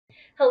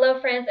Hello,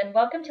 friends, and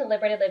welcome to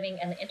Liberated Living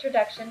and the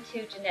Introduction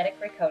to Genetic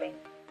Recoding.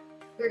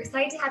 We're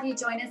excited to have you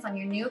join us on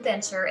your new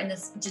venture in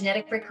this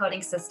genetic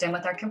recoding system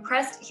with our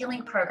compressed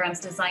healing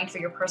programs designed for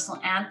your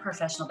personal and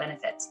professional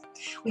benefit.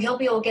 We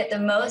hope you will get the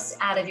most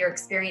out of your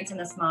experience in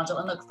this module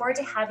and look forward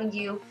to having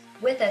you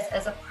with us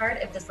as a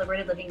part of this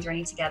liberated living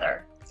journey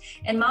together.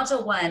 In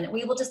Module 1,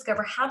 we will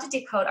discover how to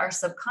decode our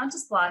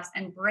subconscious blocks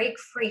and break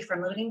free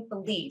from limiting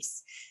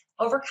beliefs,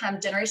 overcome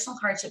generational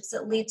hardships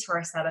that lead to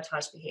our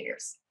sabotage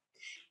behaviors.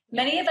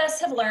 Many of us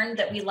have learned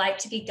that we like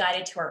to be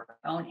guided to our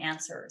own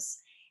answers,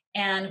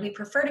 and we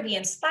prefer to be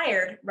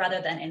inspired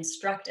rather than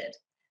instructed.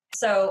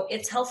 So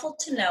it's helpful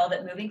to know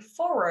that moving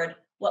forward,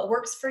 what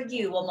works for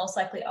you will most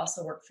likely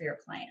also work for your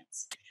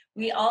clients.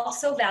 We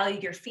also value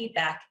your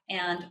feedback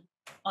and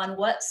on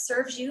what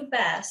serves you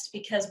best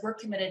because we're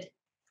committed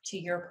to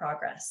your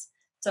progress.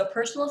 So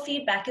personal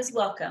feedback is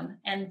welcome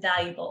and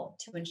valuable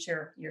to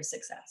ensure your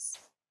success.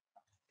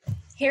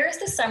 Here is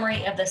the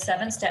summary of the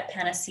 7-step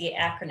PANACEA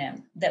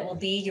acronym that will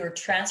be your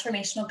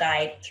transformational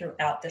guide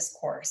throughout this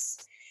course.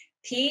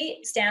 P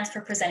stands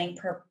for presenting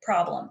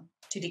problem,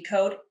 to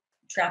decode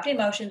trapped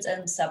emotions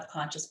and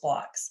subconscious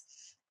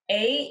blocks.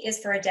 A is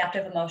for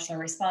adaptive emotional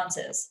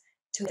responses,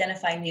 to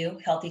identify new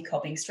healthy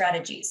coping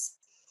strategies.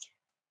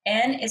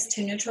 N is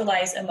to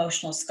neutralize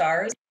emotional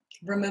scars,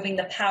 removing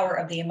the power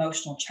of the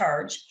emotional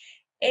charge.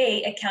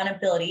 A,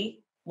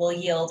 accountability, will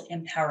yield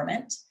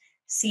empowerment.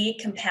 C,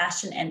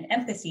 compassion and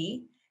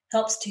empathy,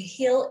 helps to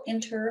heal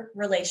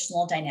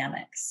interrelational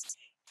dynamics.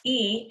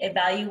 E,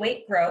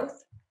 evaluate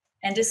growth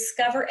and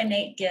discover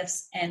innate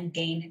gifts and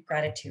gain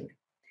gratitude.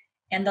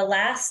 And the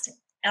last,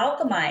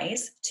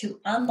 alchemize,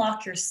 to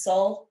unlock your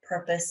soul,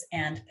 purpose,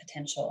 and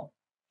potential.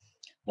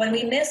 When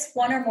we miss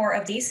one or more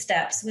of these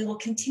steps, we will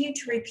continue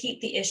to repeat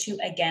the issue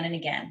again and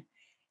again.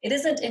 It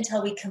isn't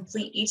until we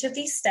complete each of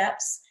these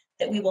steps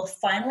that we will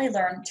finally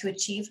learn to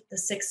achieve the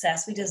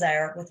success we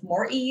desire with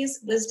more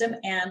ease, wisdom,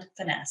 and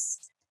finesse.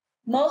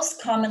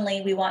 Most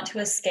commonly, we want to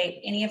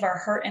escape any of our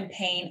hurt and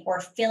pain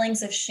or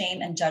feelings of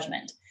shame and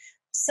judgment.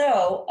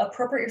 So,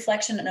 appropriate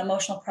reflection and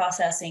emotional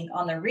processing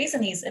on the reason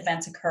these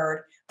events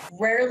occurred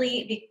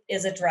rarely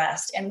is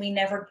addressed, and we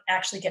never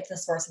actually get to the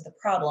source of the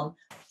problem,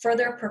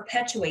 further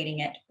perpetuating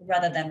it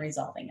rather than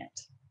resolving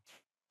it.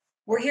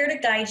 We're here to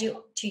guide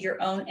you to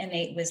your own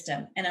innate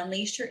wisdom and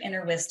unleash your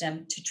inner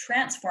wisdom to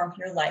transform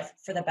your life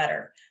for the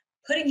better,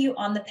 putting you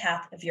on the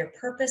path of your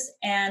purpose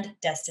and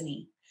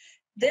destiny.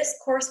 This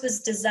course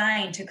was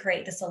designed to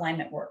create this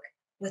alignment work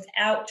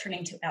without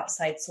turning to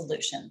outside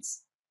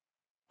solutions,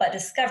 but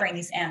discovering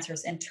these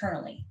answers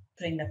internally,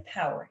 putting the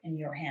power in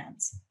your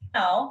hands.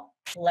 Now,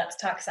 let's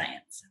talk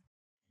science.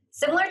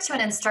 Similar to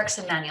an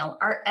instruction manual,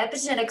 our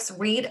epigenetics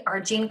read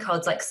our gene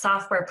codes like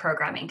software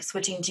programming,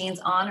 switching genes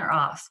on or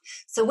off.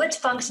 So which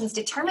functions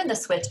determine the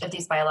switch of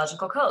these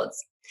biological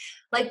codes?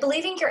 Like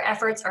believing your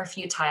efforts are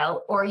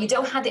futile or you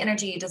don't have the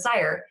energy you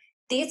desire,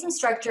 these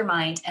instruct your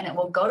mind and it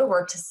will go to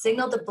work to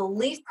signal the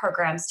belief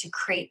programs to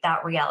create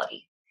that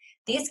reality.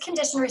 These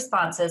conditioned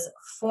responses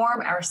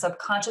form our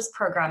subconscious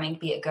programming,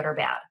 be it good or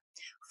bad.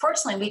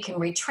 Fortunately, we can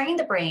retrain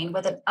the brain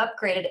with an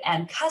upgraded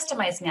and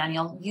customized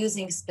manual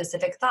using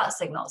specific thought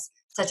signals,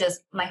 such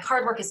as my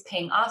hard work is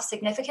paying off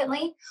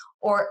significantly,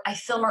 or I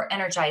feel more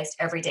energized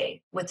every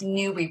day with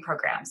new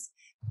reprograms.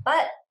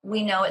 But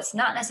we know it's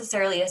not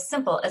necessarily as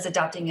simple as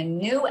adopting a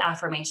new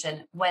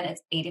affirmation when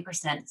it's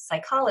 80%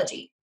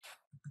 psychology.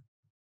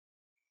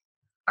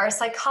 Our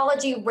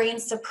psychology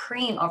reigns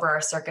supreme over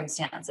our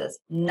circumstances,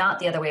 not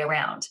the other way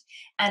around.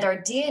 And our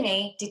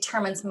DNA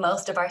determines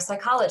most of our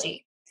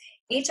psychology.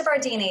 Each of our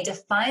DNA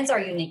defines our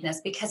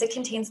uniqueness because it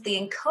contains the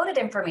encoded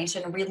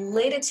information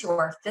related to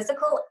our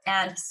physical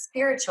and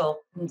spiritual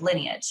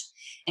lineage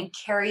and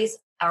carries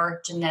our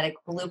genetic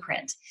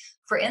blueprint.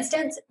 For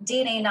instance,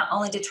 DNA not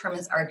only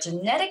determines our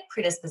genetic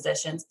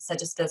predispositions,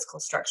 such as physical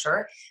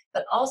structure,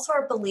 but also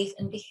our belief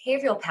and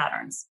behavioral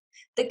patterns.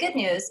 The good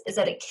news is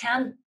that it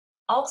can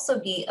also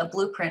be a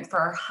blueprint for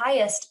our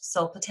highest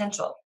soul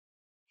potential.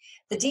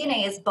 The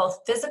DNA is both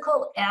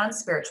physical and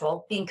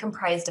spiritual, being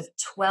comprised of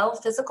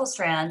 12 physical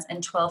strands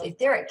and 12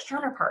 etheric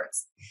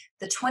counterparts.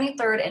 The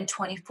 23rd and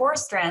 24th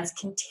strands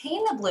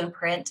contain the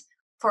blueprint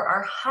for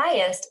our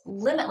highest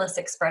limitless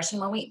expression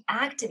when we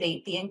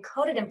activate the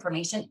encoded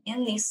information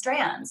in these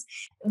strands.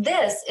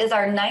 This is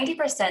our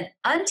 90%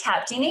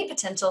 untapped DNA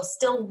potential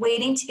still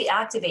waiting to be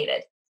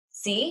activated.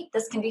 See,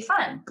 this can be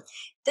fun.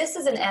 This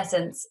is, in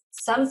essence,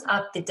 sums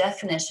up the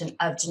definition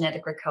of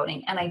genetic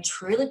recoding, and I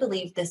truly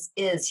believe this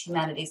is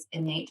humanity's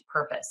innate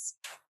purpose.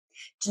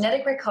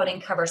 Genetic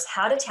recoding covers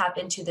how to tap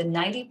into the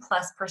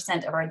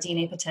 90+% of our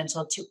DNA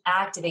potential to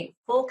activate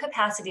full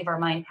capacity of our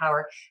mind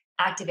power,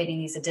 activating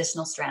these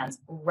additional strands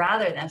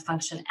rather than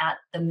function at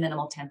the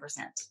minimal 10%.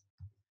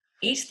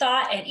 Each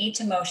thought and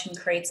each emotion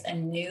creates a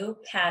new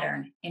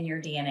pattern in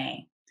your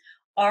DNA.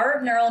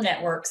 Our neural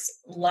networks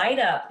light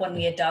up when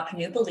we adopt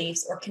new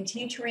beliefs or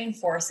continue to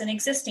reinforce an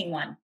existing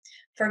one.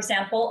 For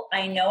example,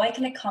 I know I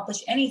can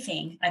accomplish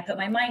anything I put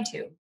my mind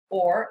to,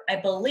 or I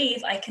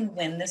believe I can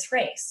win this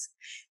race.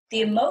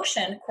 The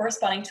emotion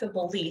corresponding to a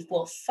belief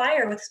will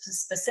fire with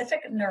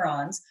specific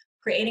neurons,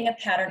 creating a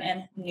pattern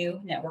and new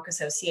network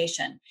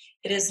association.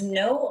 It is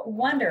no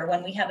wonder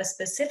when we have a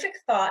specific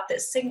thought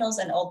that signals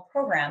an old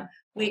program,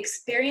 we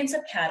experience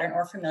a pattern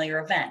or familiar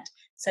event,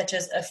 such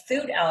as a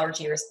food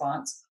allergy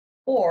response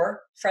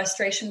or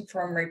frustration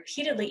from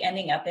repeatedly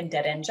ending up in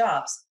dead-end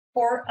jobs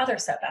or other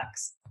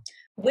setbacks.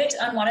 Which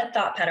unwanted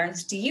thought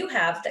patterns do you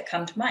have that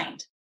come to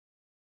mind?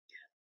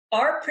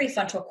 Our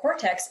prefrontal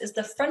cortex is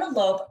the frontal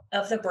lobe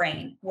of the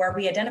brain where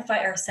we identify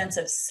our sense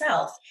of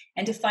self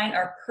and define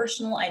our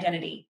personal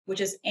identity,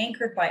 which is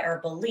anchored by our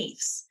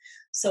beliefs.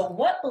 So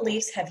what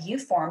beliefs have you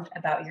formed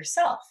about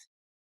yourself?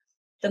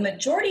 The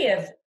majority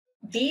of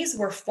these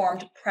were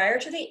formed prior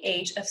to the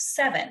age of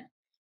 7.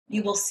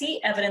 You will see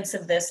evidence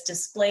of this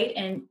displayed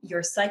in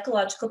your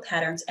psychological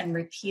patterns and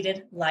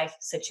repeated life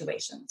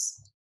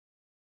situations.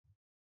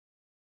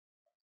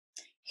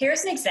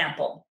 Here's an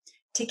example.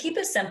 To keep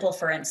it simple,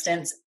 for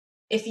instance,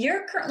 if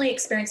you're currently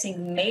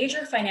experiencing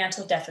major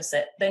financial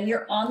deficit, then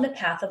you're on the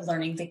path of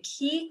learning the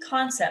key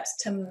concepts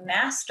to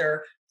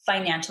master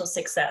financial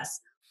success,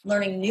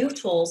 learning new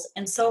tools,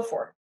 and so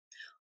forth.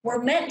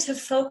 We're meant to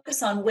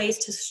focus on ways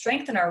to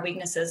strengthen our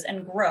weaknesses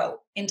and grow,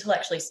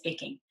 intellectually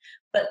speaking.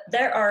 But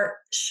there are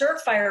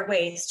surefire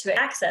ways to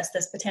access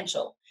this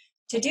potential.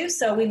 To do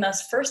so, we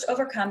must first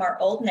overcome our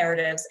old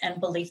narratives and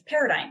belief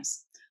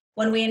paradigms.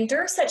 When we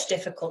endure such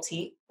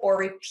difficulty or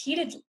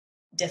repeated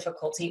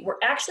difficulty, we're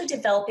actually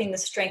developing the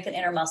strength and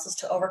inner muscles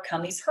to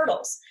overcome these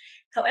hurdles.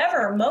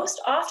 However, most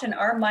often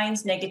our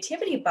mind's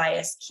negativity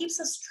bias keeps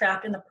us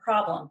trapped in the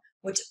problem,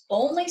 which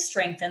only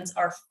strengthens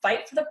our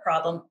fight for the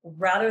problem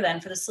rather than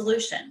for the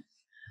solution.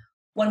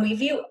 When we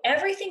view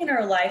everything in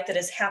our life that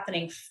is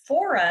happening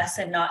for us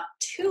and not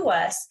to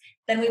us,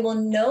 then we will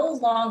no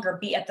longer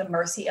be at the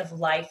mercy of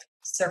life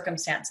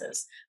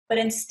circumstances, but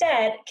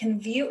instead can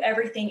view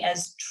everything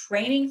as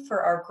training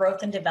for our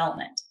growth and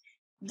development.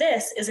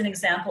 This is an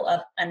example of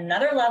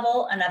another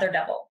level, another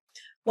double.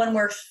 When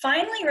we're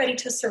finally ready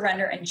to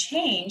surrender and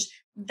change,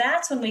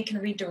 that's when we can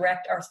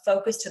redirect our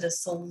focus to the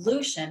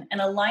solution and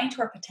align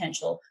to our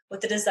potential with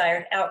the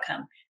desired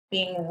outcome.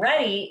 Being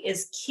ready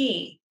is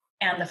key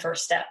and the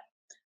first step.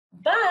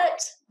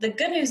 But the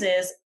good news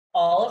is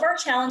all of our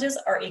challenges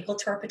are equal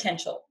to our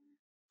potential.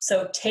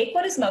 So take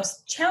what is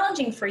most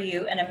challenging for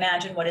you and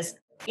imagine what is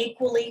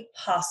equally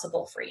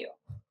possible for you.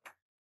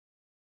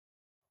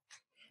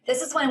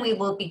 This is when we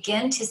will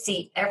begin to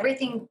see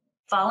everything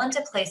fall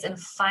into place and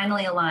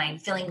finally align,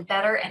 feeling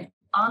better and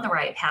on the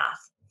right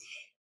path.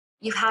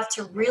 You have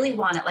to really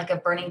want it like a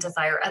burning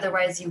desire.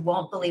 Otherwise, you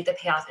won't believe the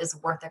payoff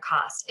is worth the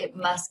cost. It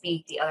must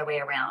be the other way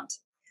around.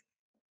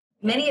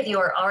 Many of you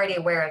are already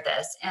aware of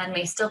this and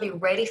may still be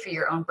ready for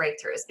your own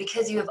breakthroughs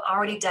because you have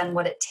already done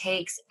what it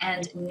takes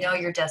and know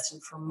you're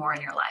destined for more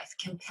in your life,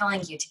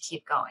 compelling you to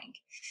keep going.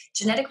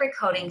 Genetic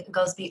recoding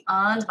goes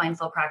beyond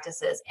mindful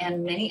practices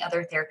and many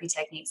other therapy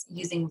techniques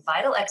using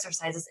vital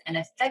exercises and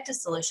effective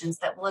solutions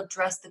that will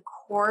address the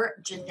core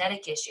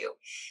genetic issue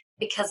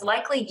because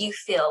likely you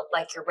feel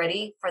like you're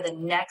ready for the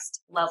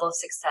next level of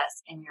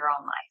success in your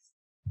own life.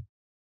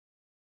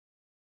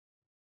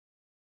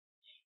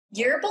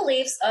 Your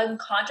beliefs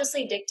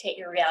unconsciously dictate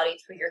your reality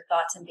through your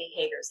thoughts and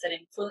behaviors that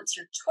influence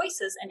your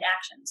choices and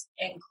actions,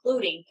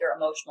 including your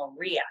emotional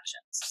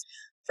reactions.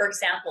 For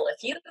example,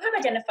 if you have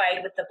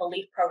identified with the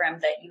belief program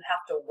that you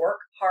have to work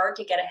hard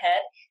to get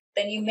ahead,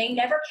 then you may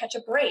never catch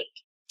a break.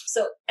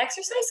 So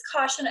exercise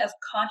caution of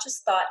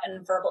conscious thought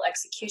and verbal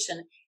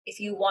execution if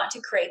you want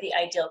to create the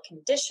ideal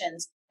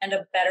conditions and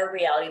a better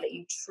reality that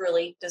you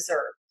truly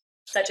deserve,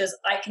 such as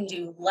I can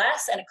do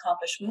less and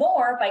accomplish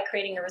more by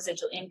creating a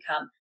residual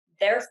income,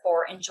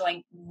 therefore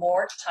enjoying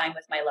more time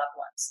with my loved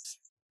ones.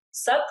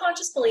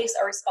 Subconscious beliefs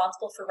are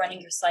responsible for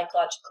running your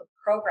psychological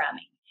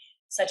programming,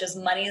 such as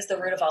money is the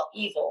root of all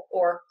evil,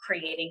 or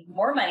creating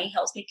more money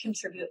helps me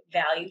contribute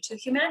value to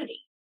humanity.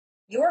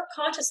 Your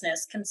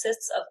consciousness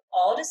consists of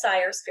all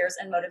desires, fears,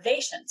 and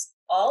motivations,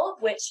 all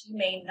of which you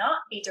may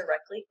not be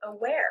directly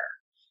aware.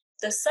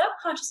 The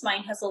subconscious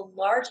mind has a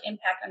large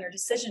impact on your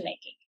decision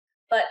making,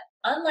 but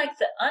unlike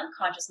the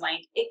unconscious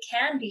mind, it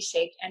can be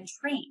shaped and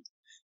trained.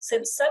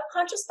 Since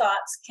subconscious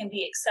thoughts can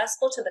be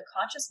accessible to the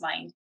conscious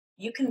mind,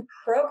 you can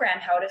program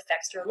how it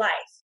affects your life.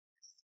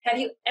 Have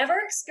you ever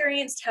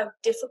experienced how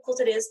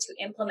difficult it is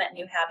to implement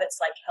new habits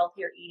like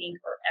healthier eating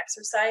or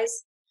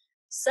exercise?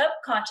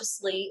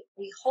 Subconsciously,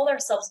 we hold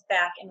ourselves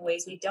back in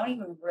ways we don't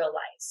even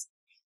realize.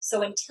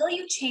 So until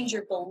you change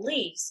your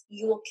beliefs,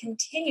 you will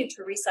continue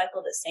to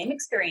recycle the same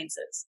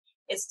experiences.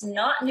 It's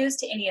not news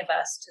to any of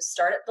us to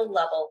start at the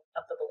level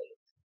of the belief.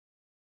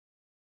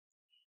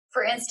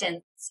 For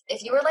instance,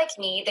 if you were like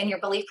me, then your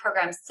belief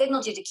program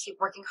signaled you to keep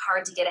working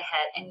hard to get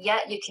ahead, and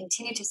yet you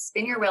continue to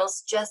spin your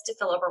wheels just to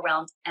feel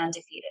overwhelmed and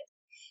defeated.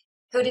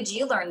 Who did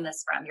you learn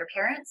this from? Your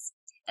parents?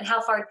 And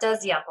how far does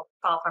the apple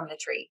fall from the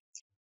tree?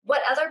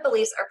 What other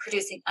beliefs are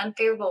producing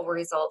unfavorable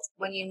results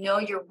when you know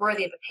you're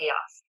worthy of a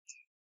payoff?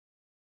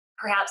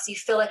 Perhaps you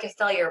feel like a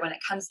failure when it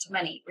comes to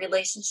money,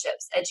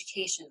 relationships,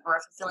 education, or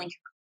a fulfilling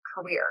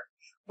career.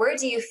 Where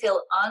do you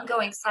feel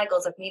ongoing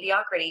cycles of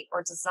mediocrity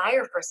or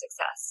desire for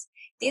success?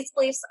 These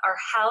beliefs are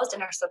housed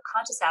in our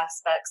subconscious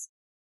aspects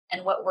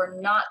and what we're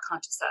not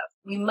conscious of.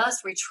 We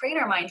must retrain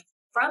our mind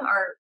from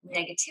our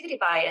negativity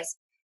bias,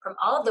 from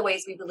all of the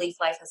ways we believe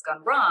life has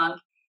gone wrong,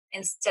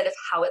 instead of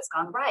how it's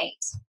gone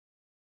right.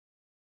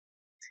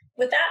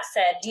 With that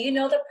said, do you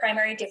know the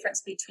primary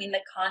difference between the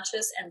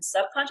conscious and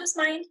subconscious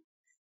mind?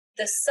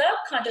 The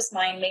subconscious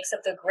mind makes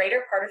up the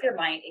greater part of your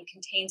mind and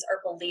contains our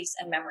beliefs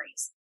and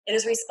memories. It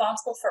is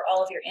responsible for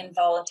all of your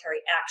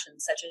involuntary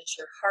actions, such as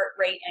your heart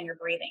rate and your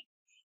breathing.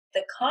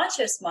 The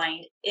conscious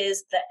mind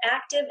is the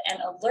active and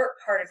alert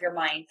part of your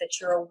mind that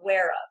you're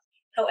aware of.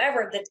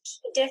 However, the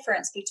key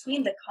difference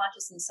between the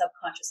conscious and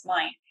subconscious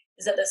mind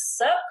is that the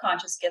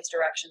subconscious gets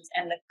directions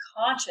and the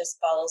conscious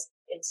follows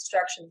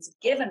instructions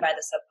given by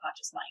the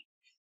subconscious mind.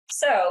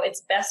 So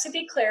it's best to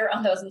be clear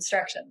on those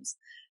instructions.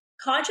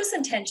 Conscious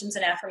intentions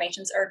and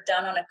affirmations are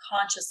done on a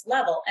conscious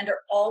level and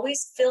are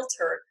always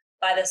filtered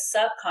by the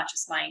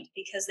subconscious mind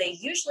because they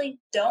usually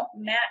don't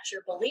match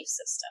your belief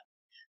system.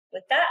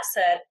 With that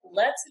said,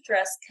 let's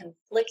address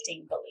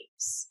conflicting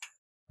beliefs.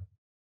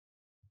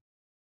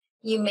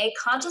 You may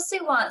consciously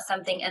want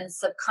something and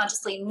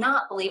subconsciously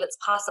not believe it's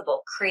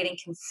possible, creating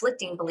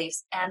conflicting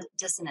beliefs and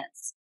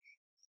dissonance.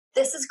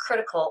 This is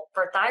critical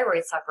for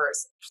thyroid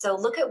sufferers. So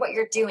look at what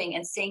you're doing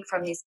and saying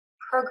from these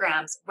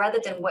programs rather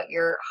than what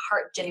your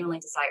heart genuinely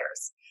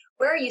desires.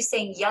 Where are you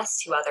saying yes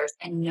to others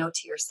and no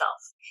to yourself?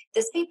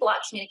 This may block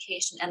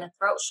communication and the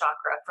throat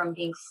chakra from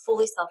being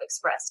fully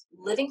self-expressed,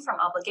 living from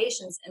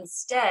obligations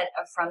instead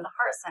of from the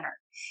heart center.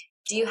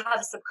 Do you have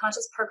a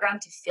subconscious program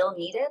to feel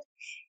needed?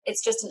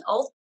 It's just an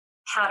old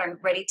pattern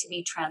ready to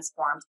be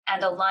transformed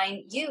and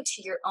align you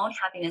to your own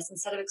happiness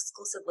instead of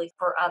exclusively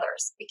for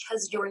others,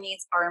 because your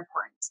needs are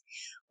important.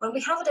 When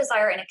we have a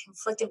desire and a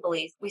conflicting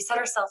belief, we set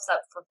ourselves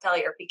up for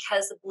failure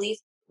because the belief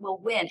will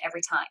win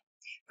every time.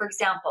 For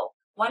example,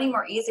 wanting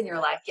more ease in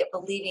your life, yet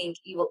believing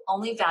you will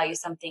only value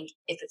something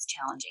if it's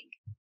challenging.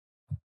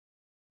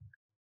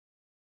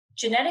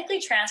 Genetically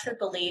transferred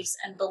beliefs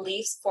and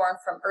beliefs formed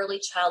from early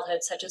childhood,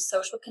 such as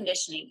social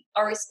conditioning,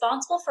 are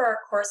responsible for our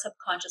core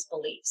subconscious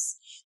beliefs.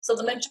 So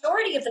the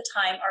majority of the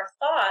time, our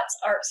thoughts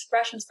are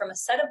expressions from a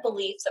set of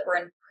beliefs that were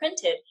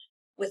imprinted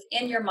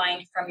within your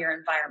mind from your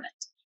environment.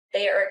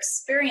 They are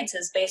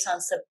experiences based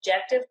on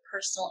subjective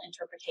personal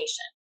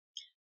interpretation.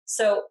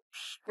 So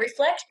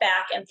reflect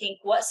back and think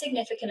what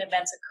significant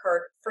events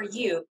occurred for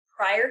you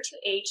prior to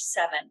age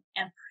 7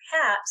 and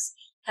perhaps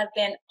have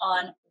been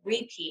on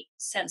repeat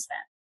since then.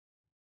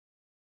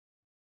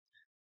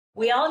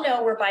 We all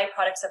know we're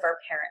byproducts of our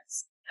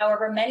parents.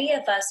 However, many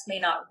of us may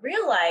not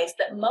realize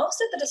that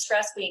most of the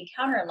distress we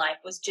encounter in life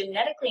was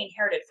genetically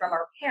inherited from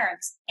our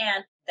parents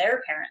and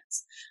their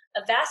parents.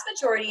 A vast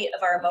majority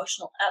of our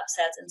emotional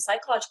upsets and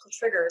psychological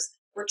triggers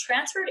were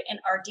transferred in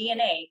our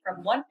DNA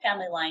from one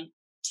family line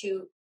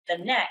to the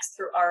next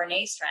through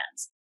RNA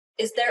strands.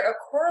 Is there a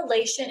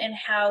correlation in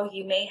how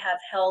you may have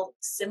held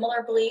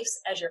similar beliefs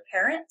as your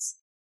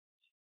parents?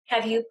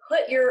 Have you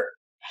put your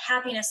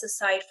happiness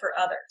aside for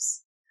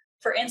others?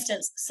 For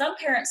instance, some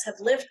parents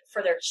have lived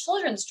for their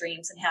children's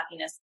dreams and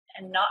happiness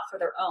and not for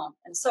their own,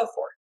 and so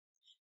forth.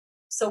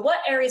 So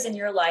what areas in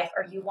your life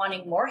are you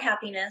wanting more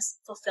happiness,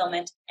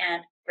 fulfillment,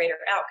 and greater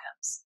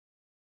outcomes?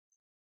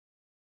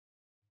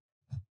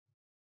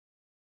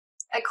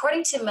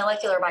 According to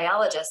molecular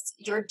biologists,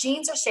 your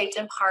genes are shaped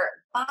in part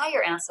by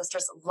your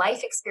ancestors'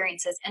 life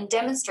experiences and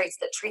demonstrates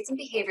that traits and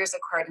behaviors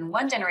acquired in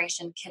one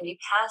generation can be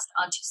passed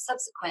on to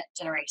subsequent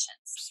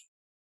generations.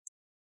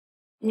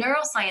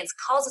 Neuroscience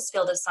calls this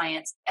field of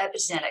science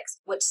epigenetics,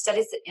 which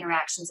studies the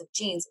interactions of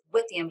genes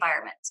with the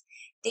environment.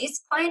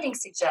 These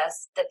findings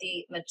suggest that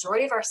the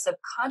majority of our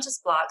subconscious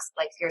blocks,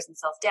 like fears and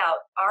self-doubt,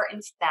 are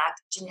in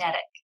fact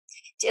genetic.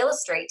 To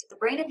illustrate, the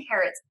brain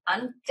inherits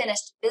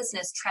unfinished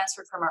business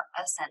transferred from our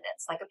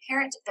ascendants, like a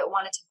parent that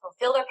wanted to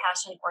fulfill their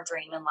passion or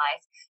dream in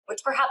life,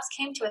 which perhaps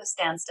came to a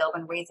standstill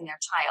when raising their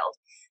child.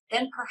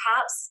 Then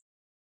perhaps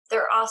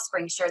their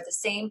offspring shared the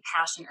same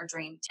passion or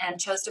dream and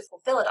chose to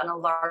fulfill it on a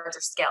larger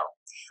scale.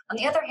 On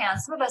the other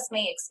hand, some of us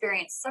may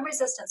experience some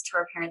resistance to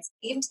our parents,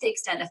 even to the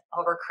extent of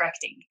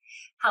overcorrecting.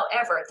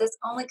 However, this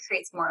only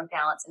creates more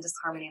imbalance and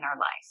disharmony in our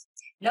life.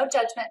 No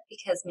judgment,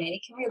 because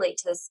many can relate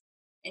to this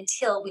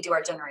until we do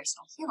our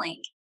generational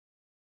healing,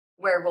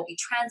 where we'll be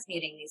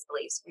transmuting these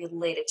beliefs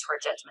related to our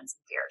judgments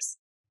and fears.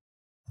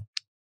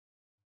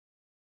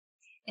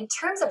 In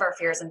terms of our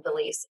fears and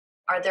beliefs,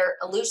 are there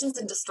illusions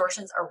and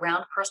distortions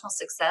around personal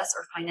success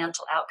or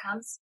financial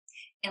outcomes?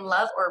 In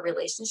love or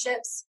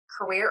relationships,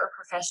 career or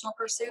professional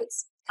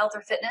pursuits, health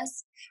or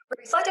fitness?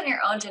 Reflect on your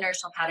own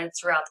generational patterns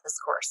throughout this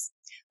course.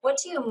 What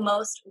do you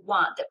most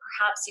want that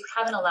perhaps you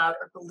haven't allowed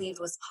or believed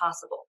was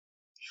possible?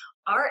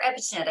 Our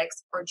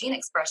epigenetics, or gene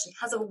expression,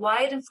 has a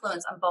wide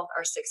influence on both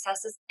our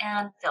successes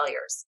and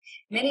failures.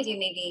 Many of you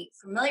may be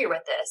familiar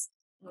with this,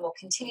 and we'll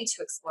continue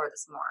to explore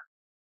this more.